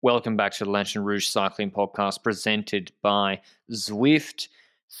Welcome back to the Lantern Rouge Cycling Podcast presented by Zwift.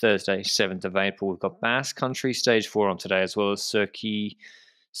 Thursday, 7th of April. We've got Basque Country Stage 4 on today, as well as Circuit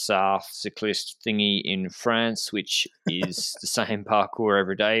South Cyclist thingy in France, which is the same parkour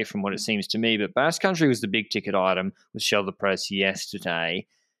every day from what it seems to me. But Basque Country was the big ticket item with Shell the Press yesterday.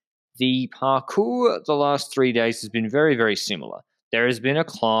 The parkour the last 3 days has been very, very similar. There has been a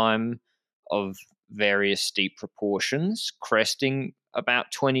climb of various steep proportions, cresting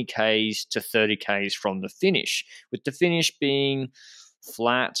about 20 Ks to 30 Ks from the finish, with the finish being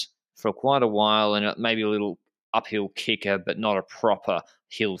flat for quite a while and maybe a little uphill kicker, but not a proper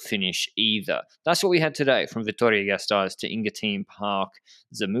hill finish either. That's what we had today from Vitoria-Gasteiz to Ingeteam Park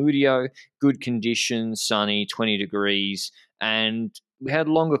Zamudio. Good conditions, sunny, 20 degrees, and we had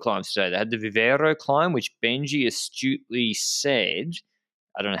longer climbs today. They had the Vivero climb, which Benji astutely said,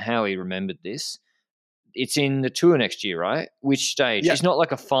 I don't know how he remembered this, it's in the Tour next year, right? Which stage? Yeah. It's not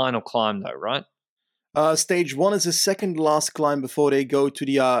like a final climb though, right? Stage 1 is the second last climb before they go to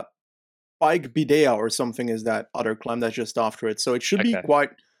the Bike Bidea or something is that other climb that's just after it. So it should be quite...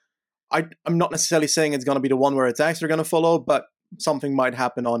 I'm not necessarily saying it's going to be the one where attacks are going to follow, but something might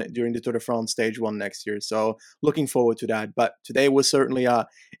happen on it during the Tour de France Stage 1 next year. So looking forward to that. But today was certainly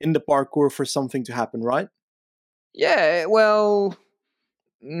in the parkour for something to happen, right? Yeah, well...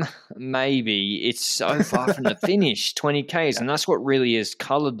 Maybe. It's so far from the finish, 20 Ks, and that's what really has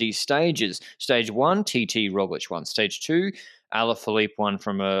coloured these stages. Stage 1, TT Roglic won. Stage 2, Alaphilippe won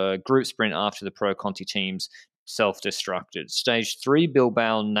from a group sprint after the Pro Conti teams self-destructed. Stage 3,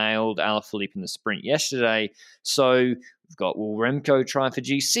 Bilbao nailed Alaphilippe in the sprint yesterday. So we've got, will Remco try for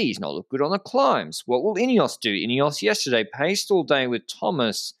GC? He's not looked good on the climbs. What will Ineos do? Ineos yesterday paced all day with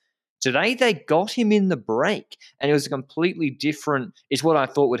Thomas. Today, they got him in the break, and it was a completely different... It's what I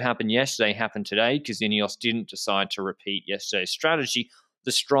thought would happen yesterday happened today because Ineos didn't decide to repeat yesterday's strategy.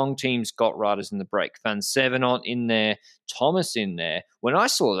 The strong teams got riders in the break. Van Sevenot in there, Thomas in there. When I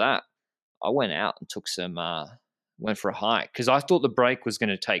saw that, I went out and took went for a hike because I thought the break was going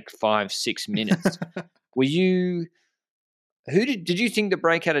to take 5-6 minutes. Were you... Did you think the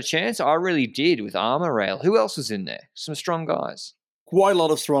break had a chance? I really did with Armour Rail. Who else was in there? Some strong guys. Quite a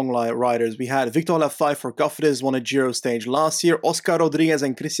lot of strong riders. We had Victor Lafay for Cofidis, won a Giro stage last year, Oscar Rodriguez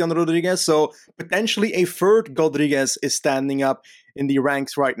and Christian Rodriguez, so potentially a third Rodriguez is standing up in the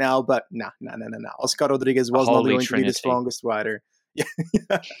ranks right now, but nah. Oscar Rodriguez was not going to be the strongest rider. Yeah,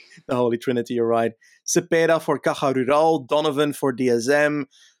 the Holy Trinity, you're right. Cepeda for Caja Rural, Donovan for DSM,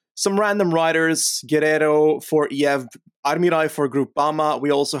 some random riders, Guerrero for EF, Armirai for Groupama.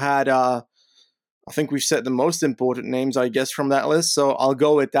 We also had... I think we've said the most important names, I guess, from that list. So I'll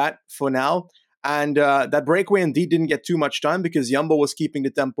go with that for now. And that breakaway indeed didn't get too much time because Jumbo was keeping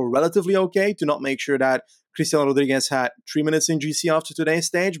the tempo relatively okay to not make sure that Cristian Rodriguez had 3 minutes in GC after today's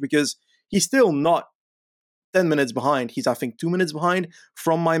stage because he's still not 10 minutes behind. He's, I think, 2 minutes behind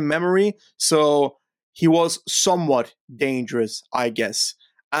from my memory. So he was somewhat dangerous, I guess.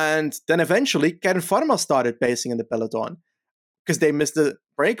 And then eventually, Kern Pharma started pacing in the peloton because they missed the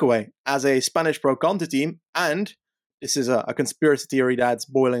breakaway as a Spanish Pro Conti team, and this is a conspiracy theory that's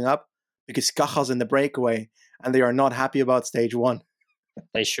boiling up because Caja's in the breakaway and they are not happy about stage 1.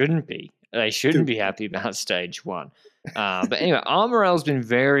 They shouldn't be. They shouldn't be happy about stage 1. But anyway, Armorel's been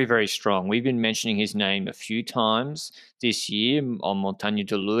very, very strong. We've been mentioning his name a few times this year. On Montagne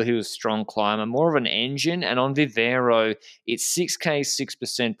de Lure, he was a strong climber, more of an engine. And on Vivero, it's 6K,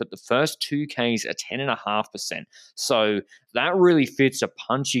 6%, but the first 2Ks are 10.5%. So that really fits a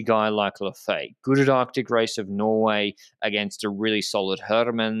punchy guy like Lafay. Good at Arctic Race of Norway against a really solid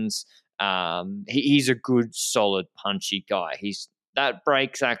Hermans. He's a good, solid, punchy guy. That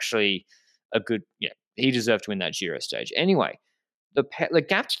break's actually a good... he deserved to win that Giro stage. Anyway, the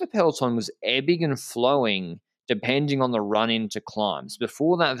gap to the peloton was ebbing and flowing depending on the run into climbs.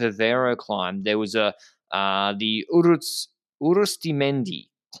 Before that Vivero climb, there was the Urustimendi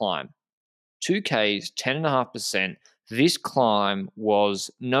climb. 2Ks, 10.5%. This climb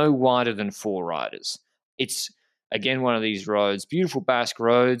was no wider than 4 riders. It's, again, one of these roads, beautiful Basque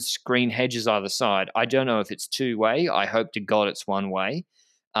roads, green hedges either side. I don't know if it's two-way. I hope to God it's one way.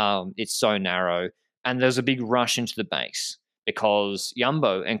 It's so narrow. And there's a big rush into the base because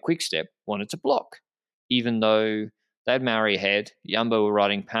Jumbo and Quickstep wanted to block, even though they had Mauri ahead. Jumbo were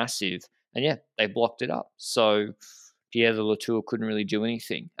riding passive, and they blocked it up. So Pierre de Latour couldn't really do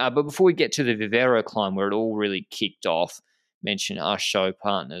anything. But before we get to the Vivero climb, where it all really kicked off, mention our show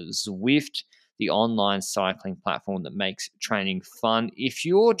partner Zwift, the online cycling platform that makes training fun. If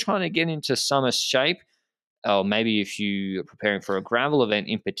you're trying to get into summer shape, or maybe if you are preparing for a gravel event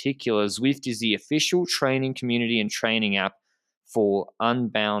in particular, Zwift is the official training community and training app for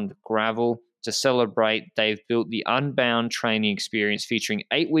Unbound Gravel. To celebrate, they've built the Unbound training experience featuring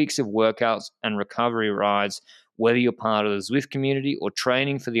 8 weeks of workouts and recovery rides. Whether you're part of the Zwift community or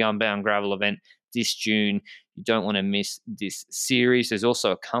training for the Unbound Gravel event this June, you don't want to miss this series. There's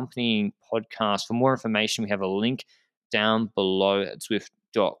also accompanying podcast. For more information, we have a link down below at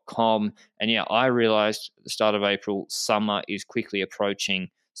Zwift.com. And yeah, I realized at the start of April, summer is quickly approaching.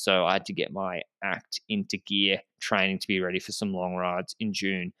 So I had to get my act into gear, training to be ready for some long rides in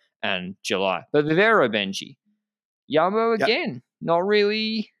June and July. But Vivero, Benji, Yamo again, not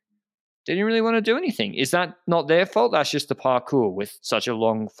really, didn't really want to do anything. Is that not their fault? That's just the parkour with such a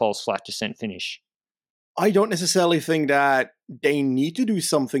long false flat descent finish. I don't necessarily think that they need to do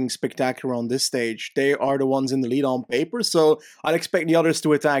something spectacular on this stage. They are the ones in the lead on paper, so I'd expect the others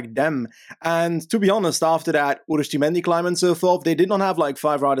to attack them. And to be honest, after that Urustimendi climb and so forth, they did not have like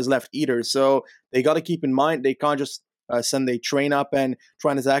 5 riders left either, so they got to keep in mind they can't just send a train up and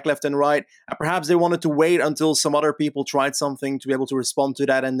try and attack left and right. And perhaps they wanted to wait until some other people tried something to be able to respond to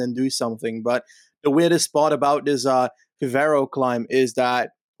that and then do something. But the weirdest part about this Vivero climb is that,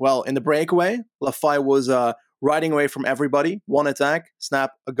 well, in the breakaway, Lafay was riding away from everybody. One attack,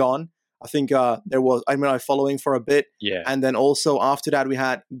 snap, a gone. I think there was Armirai following for a bit. Yeah. And then also after that, we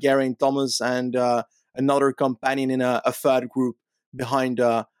had Geraint Thomas and another companion in a third group behind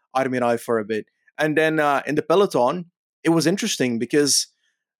Armirai for a bit. And then in the peloton, it was interesting because,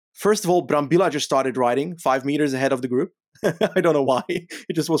 first of all, Brambilla just started riding 5 meters ahead of the group. I don't know why.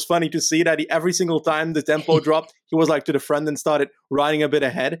 It just was funny to see that every single time the tempo dropped, he was like to the front and started riding a bit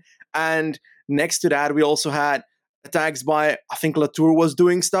ahead. And next to that, we also had attacks by, I think Latour was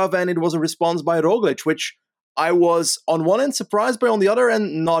doing stuff, and it was a response by Roglic, which I was on one end surprised by, on the other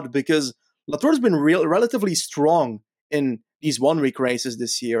end not, because Latour's been relatively strong in these 1 week races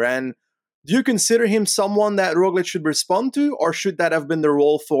this year. And do you consider him someone that Roglic should respond to, or should that have been the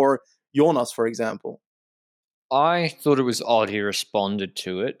role for Jonas, for example? I thought it was odd he responded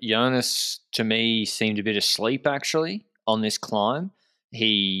to it. Jonas, to me, seemed a bit asleep, actually, on this climb.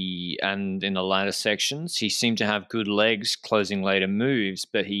 And in the latter sections, he seemed to have good legs closing later moves,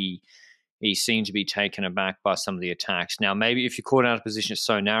 but he seemed to be taken aback by some of the attacks. Now, maybe if you're caught out of position, it's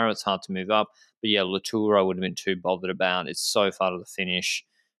so narrow, it's hard to move up. But yeah, Latour I would have been too bothered about. It's so far to the finish.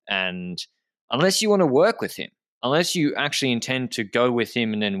 And unless you want to work with him, unless you actually intend to go with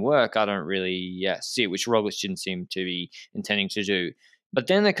him and then work, I don't really see it, which Roglic didn't seem to be intending to do. But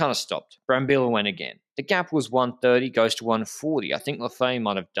then they kind of stopped. Brambilla went again. The gap was 130, goes to 140. I think Lafay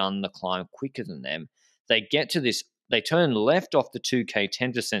might have done the climb quicker than them. They get to this, they turn left off the 2K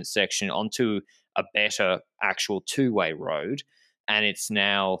 10% section onto a better actual two-way road, and it's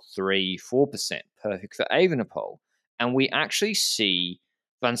now 3-4%, perfect for Evenepoel. And we actually see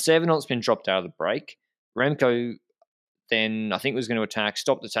Van Sevenot's been dropped out of the break. Remco then, I think, was going to attack,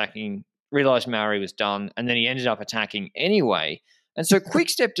 stopped attacking, realized Mauri was done, and then he ended up attacking anyway. And so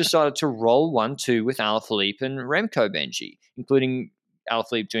Quickstep decided to roll 1-2 with Alaphilippe and Remco, Benji, including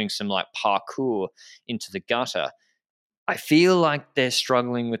Alaphilippe doing some like parkour into the gutter. I feel like they're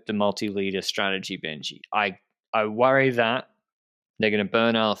struggling with the multi-leader strategy, Benji. I worry that they're going to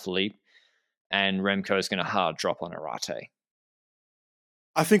burn Alaphilippe and Remco is going to hard drop on Arate.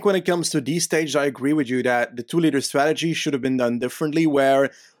 I think when it comes to these stages, I agree with you that the 2-leader strategy should have been done differently, where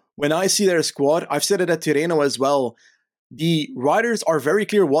when I see their squad, I've said it at Tirreno as well, the riders are very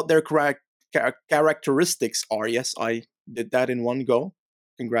clear what their characteristics are. Yes, I did that in one go.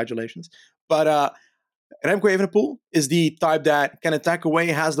 Congratulations. But Remco Evenepoel is the type that can attack away,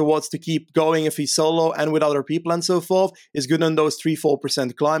 has the watts to keep going if he's solo and with other people and so forth, is good on those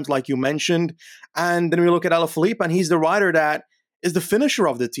 3-4% climbs like you mentioned. And then we look at Alaphilippe, and he's the rider that is the finisher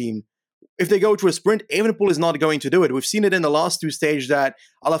of the team. If they go to a sprint, Evenepoel is not going to do it. We've seen it in the last 2 stages that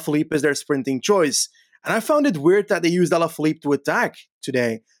Alaphilippe is their sprinting choice. And I found it weird that they used Alaphilippe to attack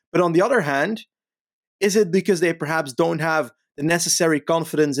today. But on the other hand, is it because they perhaps don't have the necessary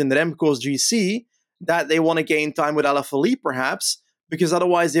confidence in the Remco's GC that they want to gain time with Alaphilippe perhaps, because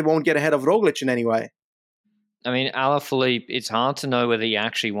otherwise they won't get ahead of Roglic in any way? I mean, Alaphilippe, it's hard to know whether he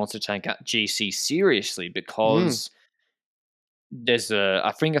actually wants to take GC seriously, because there's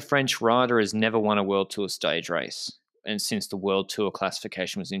I think a French rider has never won a World Tour stage race, and since the World Tour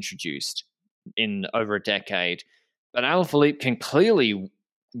classification was introduced in over a decade. But Alaphilippe can clearly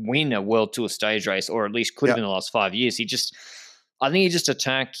win a World Tour stage race, or at least could have in the last 5 years. I think he just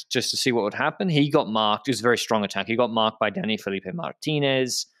attacked just to see what would happen. He got marked. It was a very strong attack. He got marked by Danny Felipe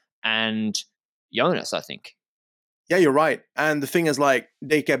Martinez and Jonas, I think. Yeah, you're right. And the thing is, like,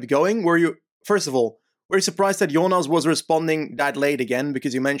 they kept going. First of all, were you surprised that Jonas was responding that late again?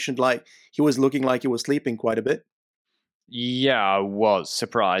 Because you mentioned, like, he was looking like he was sleeping quite a bit. Yeah, I was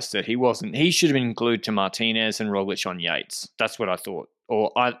surprised that he wasn't. He should have been glued to Martinez and Roglic on Yates. That's what I thought.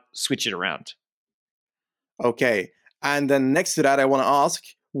 Or I switch it around. Okay. And then next to that, I want to ask,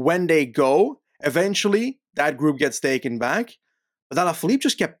 when they go, eventually that group gets taken back. But Alaphilippe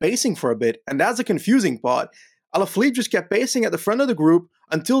just kept pacing for a bit. And that's the confusing part. Alaphilippe just kept pacing at the front of the group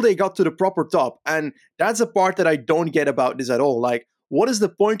until they got to the proper top. And that's the part that I don't get about this at all. Like, what is the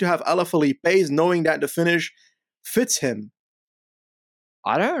point to have Alaphilippe pace knowing that the finish fits him?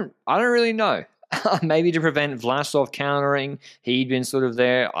 I don't really know. Maybe to prevent Vlasov countering. He'd been sort of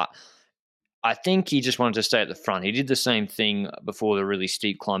there. I think he just wanted to stay at the front. He did the same thing before the really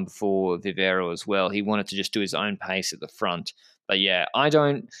steep climb before Vivero as well. He wanted to just do his own pace at the front. But yeah, I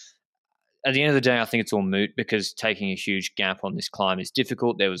don't. At the end of the day, I think it's all moot because taking a huge gap on this climb is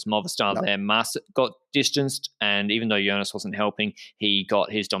difficult. There was Movistar there. Mas got distanced, and even though Jonas wasn't helping, he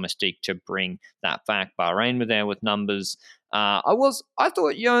got his domestique to bring that back. Bahrain were there with numbers. I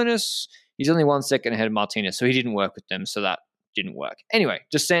thought Jonas, he's only 1 second ahead of Martinez, so he didn't work with them, so that didn't work. Anyway,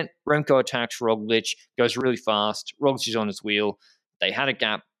 descent, Remco attacks Roglic, goes really fast. Roglic is on his wheel. They had a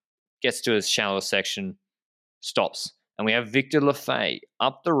gap, gets to a shallow section, stops. And we have Victor Lafay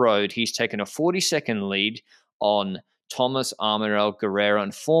up the road. He's taken a 40-second lead on Thomas, Armirel, Guerrero,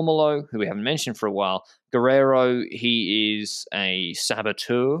 and Formolo, who we haven't mentioned for a while. Guerrero, he is a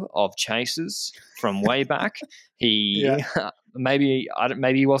saboteur of chasers from way back. He maybe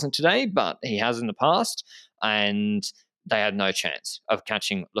he wasn't today, but he has in the past, and they had no chance of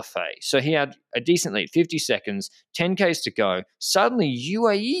catching Lafay. So he had a decent lead, 50 seconds, 10Ks to go. Suddenly,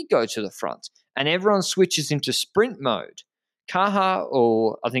 UAE go to the front, and everyone switches into sprint mode. Caja,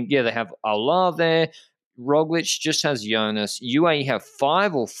 or I think, they have Allah there. Roglic just has Jonas. UAE have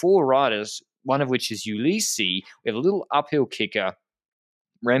 5 or 4 riders, one of which is Ulissi. We have a little uphill kicker.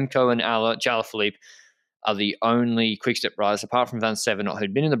 Remco and Alaphilippe are the only quick-step riders, apart from Van Sevenot,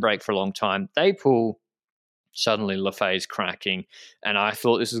 who'd been in the break for a long time. They pull. Suddenly, Lafay's cracking, and I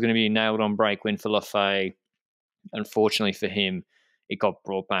thought this was going to be a nailed-on break win for Lafay. Unfortunately for him, it got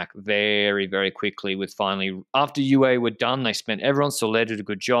brought back very, very quickly with finally, after UA were done, they spent everyone. Soler did a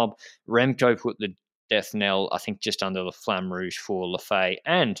good job. Remco put the death knell, I think, just under the Flamme Rouge for Lafay.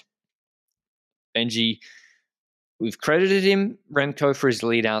 And Benji, we've credited him, Remco, for his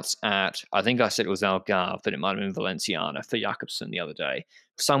lead-outs at, I think I said it was Algarve, but it might have been Valenciana for Jakobsen the other day.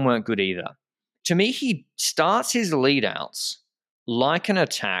 Some weren't good either. To me, he starts his lead-outs like an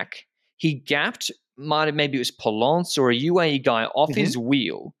attack. He gapped, maybe it was Polance or a UAE guy off his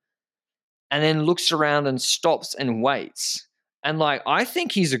wheel, and then looks around and stops and waits. And I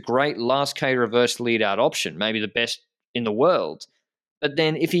think he's a great last K reverse lead-out option, maybe the best in the world. But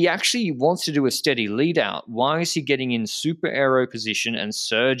then if he actually wants to do a steady lead-out, why is he getting in super aero position and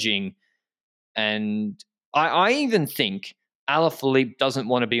surging? And I even think Alaphilippe doesn't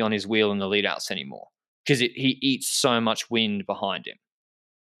want to be on his wheel in the lead-outs anymore because he eats so much wind behind him.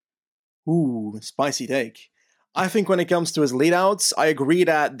 Ooh, spicy take. I think when it comes to his lead-outs, I agree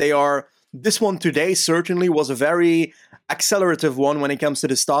that this one today certainly was a very accelerative one when it comes to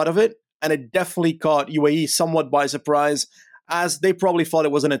the start of it, and it definitely caught UAE somewhat by surprise, as they probably thought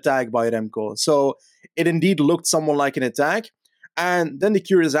it was an attack by Remco. So it indeed looked somewhat like an attack. And then the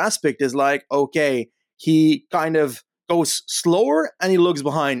curious aspect is okay, he kind of goes slower and he looks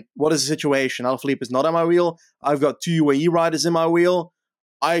behind. What is the situation? Alaphilippe is not on my wheel. I've got 2 UAE riders in my wheel.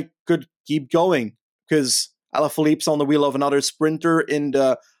 I could keep going because Alaphilippe's on the wheel of another sprinter in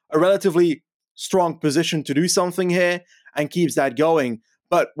a relatively strong position to do something here and keeps that going.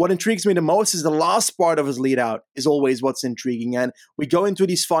 But what intrigues me the most is the last part of his lead out is always what's intriguing. And we go into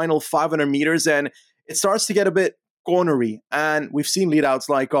these final 500 meters and it starts to get a bit cornery. And we've seen lead outs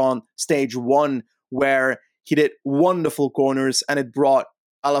like on stage 1 where he did wonderful corners and it brought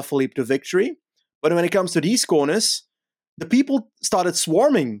Alaphilippe to victory. But when it comes to these corners, the people started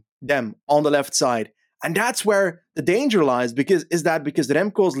swarming them on the left side. And that's where the danger lies. Because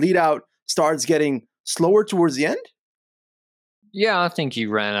Remco's lead out starts getting slower towards the end? Yeah, I think he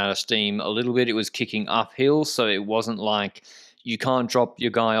ran out of steam a little bit. It was kicking uphill, so it wasn't like you can't drop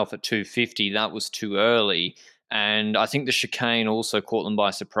your guy off at 250. That was too early. And I think the chicane also caught them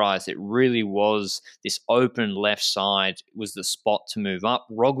by surprise. It really was this open left side was the spot to move up.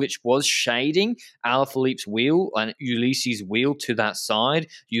 Roglic was shading Alaphilippe's wheel and Ulissi's wheel to that side.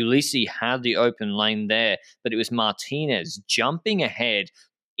 Ulissi had the open lane there, but it was Martinez jumping ahead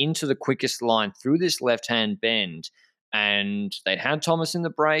into the quickest line through this left-hand bend. And they'd had Thomas in the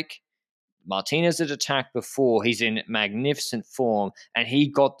break. Martinez had attacked before. He's in magnificent form, and he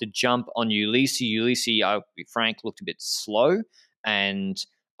got the jump on Ulissi. Ulissi, I'll be frank, looked a bit slow, and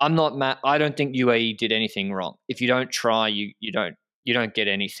I'm not mad. I don't think UAE did anything wrong. If you don't try, you don't get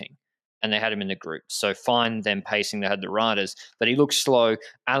anything. And they had him in the group. So fine them pacing, they had the riders, but he looked slow.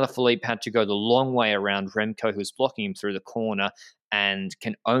 Alaphilippe had to go the long way around Remco, who was blocking him through the corner, and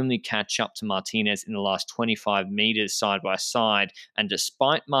can only catch up to Martinez in the last 25 meters side by side. And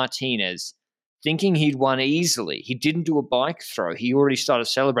despite Martinez thinking he'd won easily, he didn't do a bike throw. He already started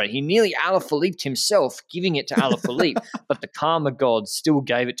celebrating. He nearly Alaphilippe himself, giving it to Alaphilippe, but the karma gods still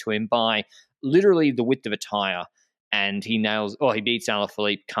gave it to him by literally the width of a tire. And he beats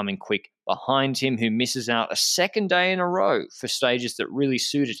Alaphilippe coming quick behind him, who misses out a second day in a row for stages that really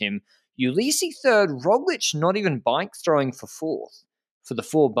suited him. Ulissi third, Roglic not even bike throwing for fourth for the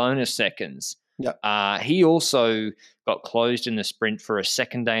 4 bonus seconds. Yeah. He also got closed in the sprint for a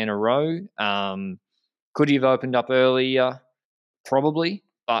second day in a row. Could he have opened up earlier? Probably,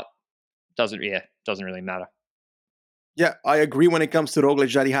 but doesn't really matter. Yeah, I agree when it comes to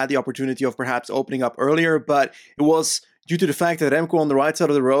Roglic that he had the opportunity of perhaps opening up earlier, but it was due to the fact that Remco on the right side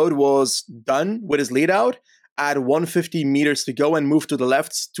of the road was done with his lead out at 150 meters to go and moved to the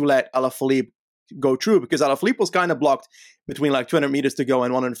left to let Alaphilippe go through, because Alaphilippe was kind of blocked between like 200 meters to go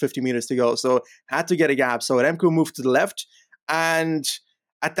and 150 meters to go. So had to get a gap. So Remco moved to the left. And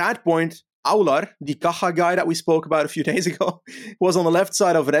at that point, Aular, the Caja guy that we spoke about a few days ago, was on the left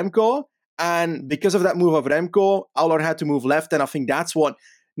side of Remco. And because of that move of Remco, Aular had to move left. And I think that's what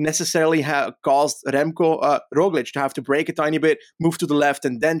necessarily caused Roglic to have to brake a tiny bit, move to the left,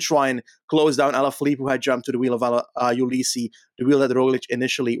 and then try and close down Alaphilippe, who had jumped to the wheel of Ulissi, the wheel that Roglic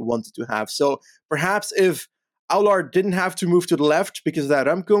initially wanted to have. So perhaps if Aular didn't have to move to the left because of that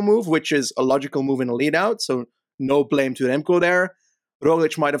Remco move, which is a logical move in a lead out, so no blame to Remco there,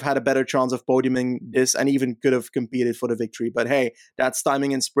 Roglic might have had a better chance of podiuming this and even could have competed for the victory. But hey, that's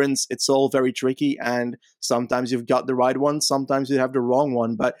timing in sprints. It's all very tricky, and sometimes you've got the right one, sometimes you have the wrong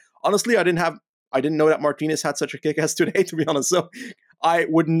one. But honestly, I didn't know that Martinez had such a kick-ass today, to be honest. So I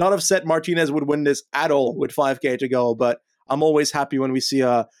would not have said Martinez would win this at all with 5K to go, but I'm always happy when we see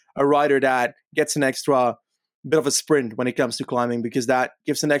a rider that gets an extra bit of a sprint when it comes to climbing, because that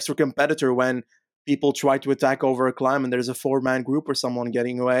gives an extra competitor when people try to attack over a climb and there's a 4-man group or someone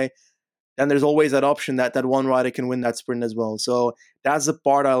getting away. Then there's always that option that one rider can win that sprint as well. So that's the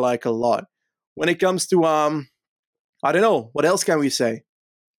part I like a lot. When it comes to, I don't know, what else can we say?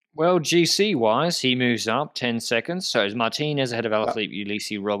 Well, GC-wise, he moves up 10 seconds. So is Martinez ahead of Alaphilippe,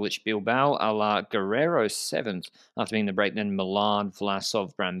 Ulissi, Roglic, Bilbao, Ala Guerrero 7th after being the break, then Milan,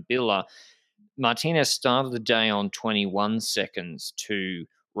 Vlasov, Brambilla. Martinez started the day on 21 seconds to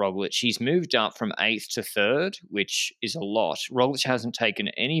Roglic. He's moved up from 8th to 3rd, which is a lot. Roglic hasn't taken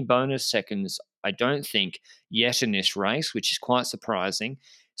any bonus seconds, I don't think, yet in this race, which is quite surprising.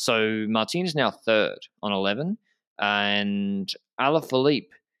 So Martinez now 3rd on 11, and Alaphilippe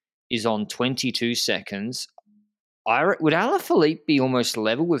is on 22 seconds. Would Alaphilippe be almost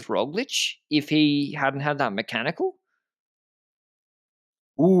level with Roglic if he hadn't had that mechanical?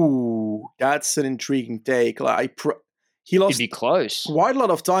 Ooh, that's an intriguing take. He lost It'd be close. Quite a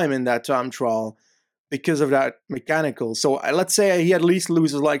lot of time in that time trial because of that mechanical. So let's say he at least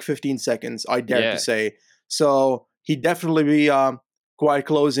loses like 15 seconds, I dare to say. So he'd definitely be quite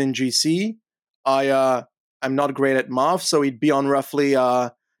close in GC. I'm not great at math, so he'd be on roughly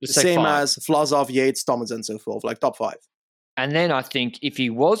the same 5. as Vlasov, Yates, Thomas, and so forth, like top 5. And then I think if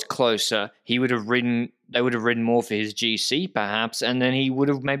he was closer, they would have ridden more for his GC perhaps, and then he would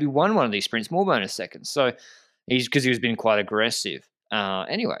have maybe won one of these sprints, more bonus seconds. So because he was being quite aggressive.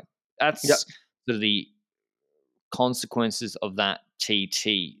 Anyway, that's sort of the consequences of that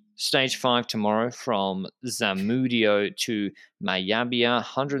TT. Stage 5 tomorrow from Zamudio to Mayabia,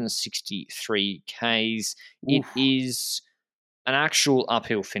 163 Ks. It is an actual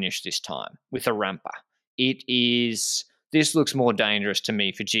uphill finish this time with a ramper. This looks more dangerous to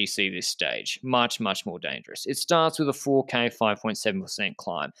me for GC this stage. Much, much more dangerous. It starts with a 4K, 5.7%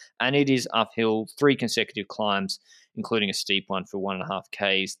 climb, and it is uphill, 3 consecutive climbs, including a steep one for 1.5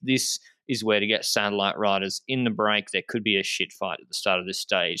 Ks. This is where to get satellite riders in the break. There could be a shit fight at the start of this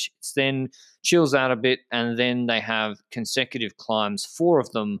stage. It then chills out a bit, and then they have consecutive climbs, 4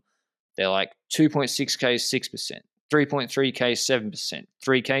 of them. They're like 2.6 Ks, 6%. 3.3K, 7%,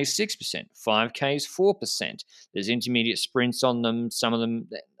 3K, 6%, 5Ks, 4%. There's intermediate sprints on them. Some of them,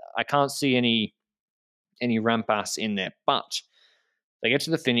 I can't see any rampas in there, but they get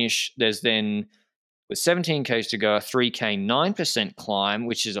to the finish. There's then, with 17Ks to go, a 3K, 9% climb,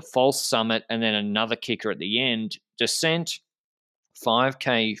 which is a false summit, and then another kicker at the end. Descent,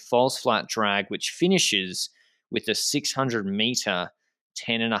 5K, false flat drag, which finishes with a 600-meter,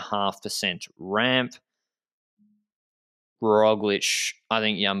 10.5% ramp. Roglic, I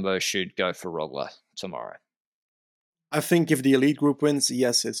think Jumbo should go for Rogler tomorrow. I think if the elite group wins,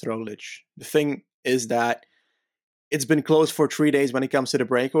 yes, it's Roglic. The thing is that it's been close for 3 days when it comes to the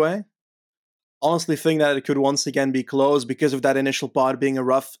breakaway. Honestly think that it could once again be close because of that initial pod being a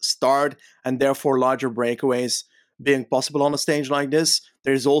rough start and therefore larger breakaways being possible on a stage like this.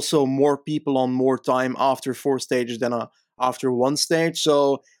 There's also more people on more time after 4 stages than after 1 stage.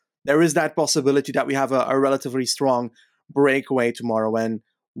 So there is that possibility that we have a relatively strong breakaway tomorrow. And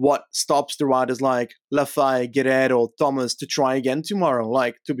what stops the riders like Lafay, Guerrero, Thomas to try again tomorrow?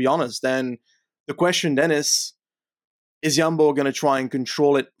 Like, to be honest, then the question then is Jumbo going to try and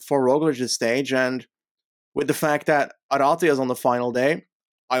control it for Roglic this stage? And with the fact that Arate is on the final day,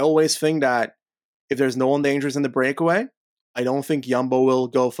 I always think that if there's no one dangerous in the breakaway, I don't think Jumbo will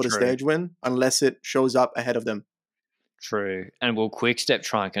go for the stage win unless it shows up ahead of them. True. And will Quickstep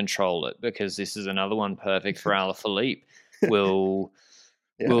try and control it? Because this is another one perfect for Alaphilippe. Will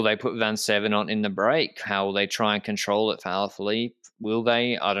they put Van Seven on in the break? How will they try and control it for Alaphilippe? Will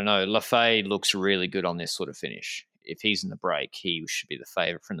they? I don't know. Lafay looks really good on this sort of finish. If he's in the break, he should be the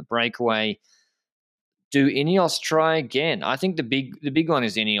favourite from the breakaway. Do Ineos try again? I think the big one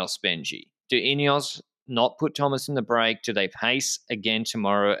is Ineos Benji. Do Ineos not put Thomas in the break? Do they pace again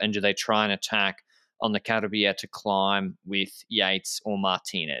tomorrow? And do they try and attack on the Catabieta climb with Yates or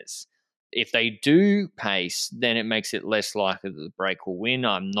Martinez? If they do pace, then it makes it less likely that the break will win.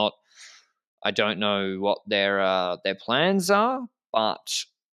 I don't know what their plans are, but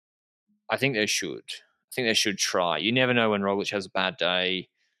I think they should. I think they should try. You never know when Roglic has a bad day.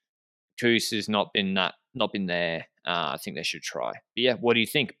 Kuss has not been there. I think they should try. But yeah, what do you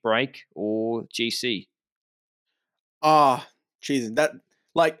think? Break or GC? Jeez, that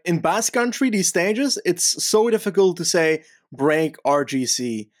like in Basque Country, these stages, it's so difficult to say break or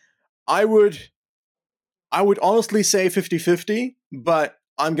GC. I would honestly say 50-50, but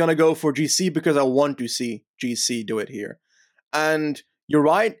I'm gonna go for GC because I want to see GC do it here. And you're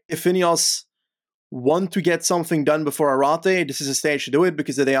right, if Ineos want to get something done before Arate, this is a stage to do it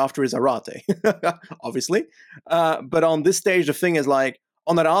because the day after is Arate, obviously. But on this stage, the thing is like,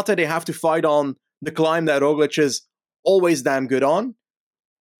 on Arate, they have to fight on the climb that Roglic is always damn good on,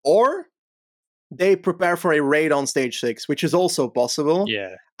 or they prepare for a raid on stage 6, which is also possible.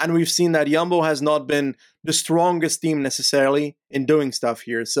 Yeah. And we've seen that Jumbo has not been the strongest team necessarily in doing stuff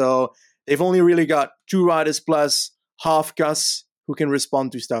here. So they've only really got 2 riders plus half Kuss who can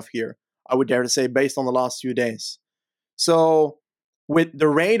respond to stuff here, I would dare to say, based on the last few days. So with the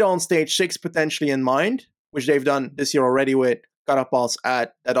raid on stage 6 potentially in mind, which they've done this year already with Carapaz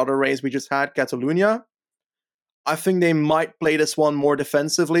at that other race we just had, Catalunya, I think they might play this one more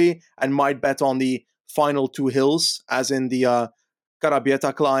defensively and might bet on the final 2 hills, as in the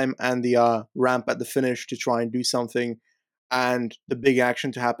Carabieta climb and the ramp at the finish to try and do something, and the big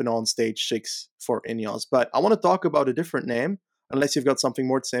action to happen on stage 6 for Ineos. But I want to talk about a different name, unless you've got something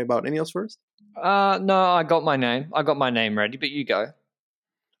more to say about Ineos first. No, I got my name. I got my name ready, but you go.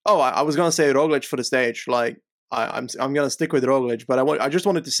 Oh, I was gonna say Roglic for the stage. Like I'm gonna stick with Roglic, but I just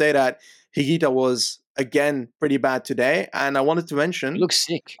wanted to say that Higuita was again pretty bad today, and I wanted to mention He looks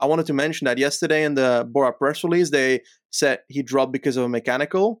sick. I wanted to mention that yesterday in the Bora press release they said he dropped because of a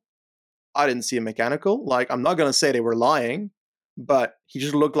mechanical. I didn't see a mechanical. Like, I'm not gonna say they were lying, but he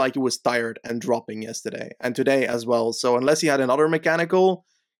just looked like he was tired and dropping yesterday and today as well. So unless he had another mechanical,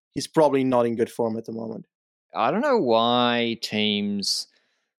 he's probably not in good form at the moment. I don't know why teams,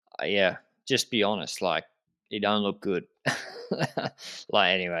 just be honest, like, it don't look good.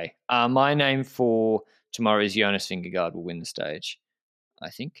 Like, anyway, my name for tomorrow is Jonas Vingegaard will win the stage, I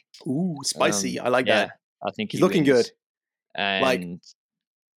think. Ooh, spicy. I like that. I think he's looking good. And like,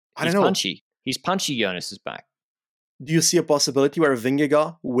 I don't he's know. Punchy. He's punchy. Jonas is back. Do you see a possibility where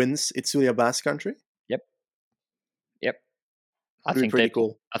Vingegaard wins Itzulia Basque Country? Yep. I think pretty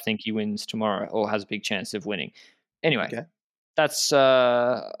cool. I think he wins tomorrow or has a big chance of winning. Anyway, okay. That's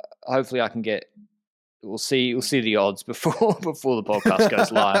hopefully I can get. We'll see the odds before the podcast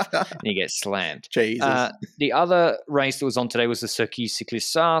goes live and he gets slammed. Jesus. The other race that was on today was the Circuit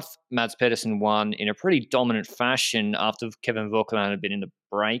Cycliste Sarthe. Mads Pedersen won in a pretty dominant fashion after Kevin Vauquelin had been in the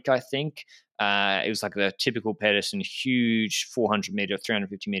break, I think. It was like the typical Pedersen, huge 400-meter,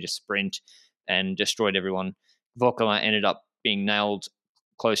 350-meter sprint and destroyed everyone. Vauquelin ended up being nailed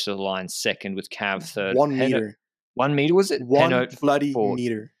close to the line second with Cav third. 1 meter. 1 meter, was it? 1 bloody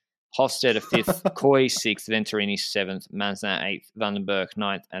meter. Hofstede 5th, Coy 6th, Venturini 7th, Masnad 8th, Vandenberg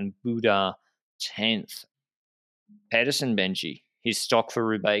 9th, and Buda 10th. Pedersen, Benji, his stock for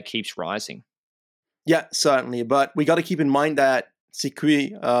Roubaix keeps rising. Yeah, certainly. But we got to keep in mind that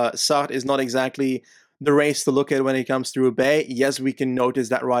Circuit Sarthe is not exactly the race to look at when it comes to Roubaix. Yes, we can notice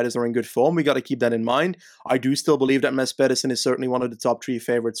that riders are in good form. We got to keep that in mind. I do still believe that Mess Pedersen is certainly one of the top 3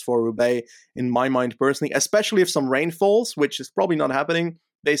 favorites for Roubaix in my mind personally, especially if some rain falls, which is probably not happening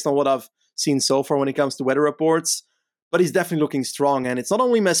based on what I've seen so far when it comes to weather reports. But he's definitely looking strong. And it's not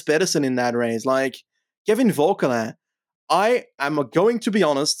only Mess Pedersen in that race. Like, Kevin Vauquelin, I am going to be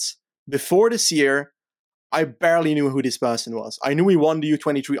honest, before this year, I barely knew who this person was. I knew he won the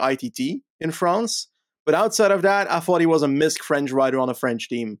U23 ITT in France, but outside of that, I thought he was a misc French rider on a French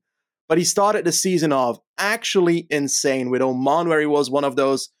team. But he started the season off actually insane with Oman, where he was one of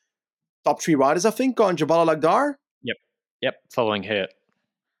those top 3 riders, I think, on Jabal Al-Akhdar. Yep, following Hurt.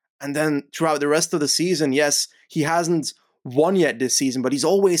 And then throughout the rest of the season, yes, he hasn't won yet this season, but he's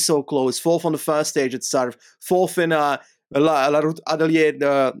always so close. Fourth on the first stage at start, fourth in La Route Adelier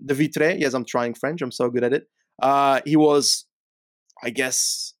de Vitré. Yes, I'm trying French. I'm so good at it. He was, I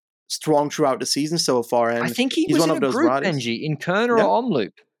guess, strong throughout the season so far. And I think he's was in a group, Benji, in Kerner or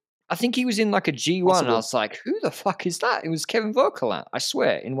Omloop. I think he was in like a G1. Possible. And I was like, who the fuck is that? It was Kevin Vauquelin, I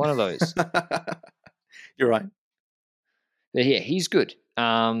swear, in one of those. You're right. But yeah, he's good.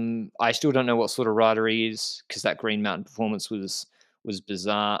 I still don't know what sort of rider he is because that Green Mountain performance was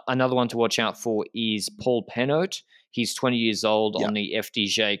bizarre. Another one to watch out for is Paul Pennote. He's 20 years old on the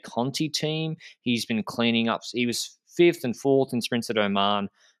FDJ Conti team. He's been cleaning up. He was 5th and 4th in sprints at Oman,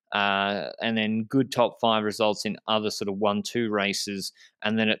 and then good top 5 results in other sort of 1-2 races.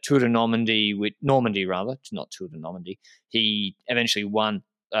 And then at Tour de Normandy, not Tour de Normandy, he eventually won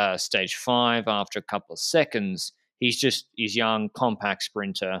stage 5 after a couple of seconds. He's young, compact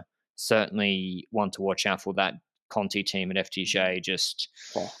sprinter. Certainly one to watch out for. That Conti team at FDJ just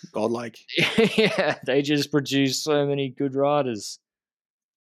godlike. Yeah, they just produce so many good riders.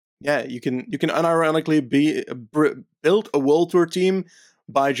 Yeah, you can unironically build a World Tour team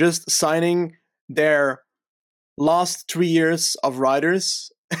by just signing their last 3 years of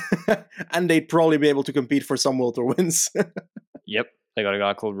riders, and they'd probably be able to compete for some World Tour wins. Yep. They got a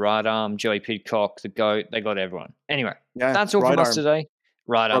guy called Right Arm, Joey Pidcock, the GOAT. They got everyone. Anyway, that's all from us today.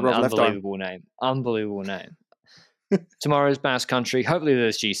 Right Arm, unbelievable name. Unbelievable name. Tomorrow's Basque Country. Hopefully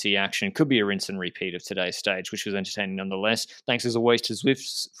there's GC action. Could be a rinse and repeat of today's stage, which was entertaining nonetheless. Thanks as always to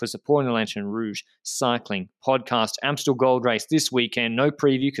Zwift for supporting the Lanterne Rouge Cycling Podcast. Amstel Gold Race this weekend. No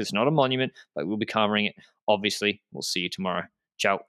preview because it's not a monument, but we'll be covering it. Obviously, we'll see you tomorrow. Ciao.